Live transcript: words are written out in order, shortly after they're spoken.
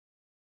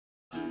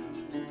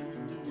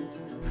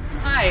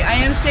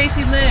I'm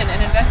Stacy Lynne,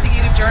 an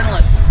investigative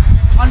journalist.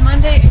 On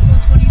Monday, April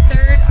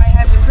 23rd, I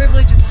have the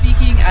privilege of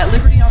speaking at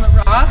Liberty on the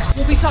Rocks.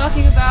 We'll be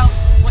talking about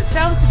what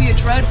sounds to be a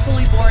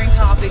dreadfully boring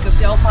topic of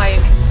Delphi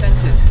and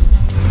consensus.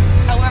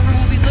 However,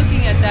 we'll be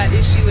looking at that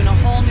issue in a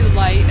whole new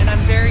light, and I'm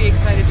very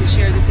excited to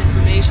share this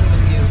information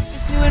with you.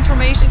 This new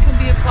information can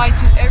be applied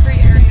to every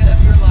area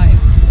of your life.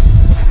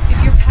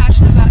 If you're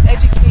passionate about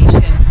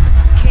education,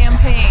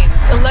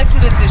 campaigns,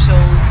 elected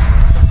officials,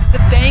 the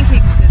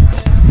banking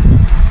system,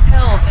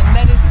 health and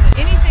medicine,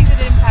 anything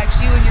that impacts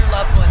you and your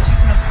loved ones, you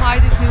can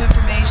apply this new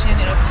information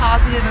in a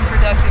positive and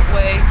productive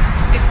way.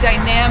 It's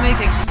dynamic,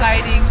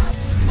 exciting.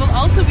 We'll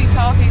also be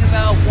talking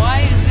about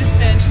why is this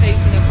bench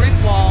facing a brick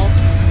wall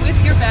with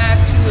your back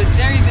to a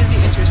very busy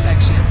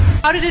intersection.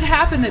 How did it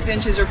happen that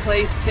benches are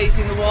placed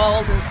facing the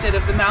walls instead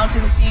of the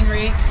mountain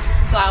scenery,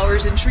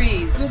 flowers and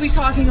trees? We'll be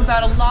talking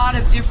about a lot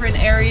of different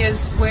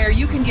areas where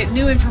you can get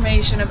new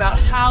information about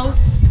how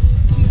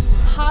to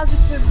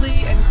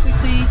positively and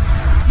quickly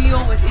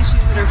deal with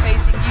issues that are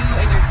facing you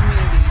and your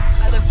community.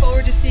 I look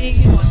forward to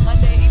seeing you on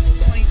Monday, April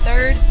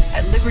 23rd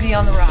at Liberty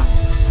on the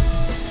Rocks.